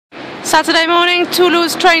Saturday morning,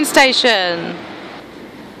 Toulouse train station.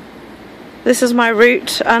 This is my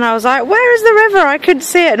route, and I was like, where is the river? I couldn't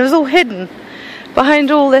see it, and it was all hidden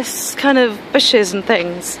behind all this kind of bushes and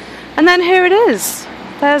things. And then here it is.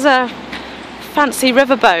 There's a fancy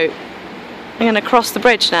riverboat. I'm going to cross the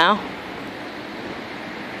bridge now.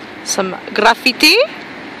 Some graffiti.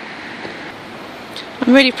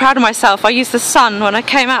 I'm really proud of myself. I used the sun when I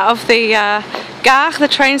came out of the gare, the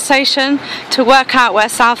train station, to work out where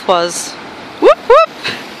south was. Whoop whoop!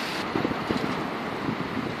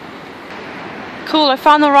 Cool, I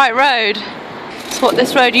found the right road. It's what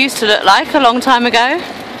this road used to look like a long time ago.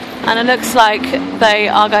 And it looks like they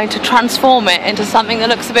are going to transform it into something that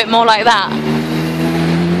looks a bit more like that.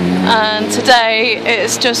 And today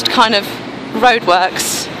it's just kind of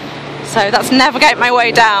roadworks. So that's navigate my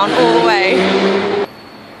way down all the way.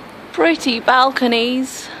 Pretty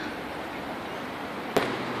balconies.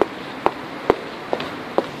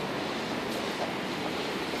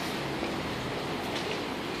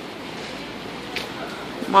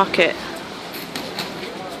 Market.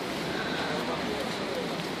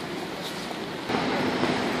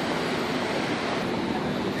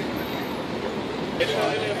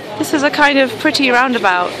 This is a kind of pretty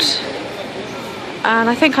roundabout, and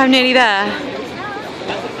I think I'm nearly there.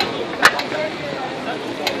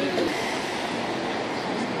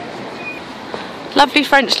 Lovely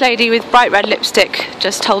French lady with bright red lipstick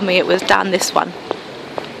just told me it was down this one.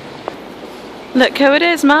 Look who it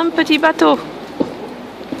is, man, petit bateau.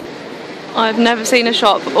 I've never seen a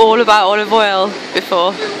shop all about olive oil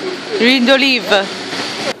before. Huile d'olive.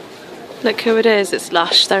 Look who it is, it's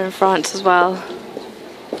Lush, they're in France as well.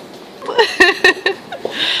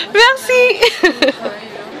 Merci!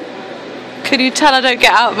 Can you tell I don't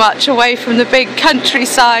get out much away from the big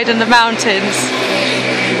countryside and the mountains?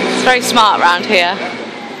 It's very smart around here.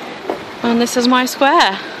 And this is my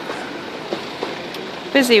square.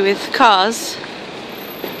 Busy with cars.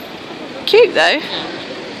 Cute though.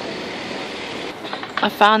 I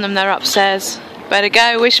found them, they're upstairs. Better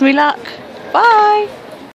go, wish me luck. Bye!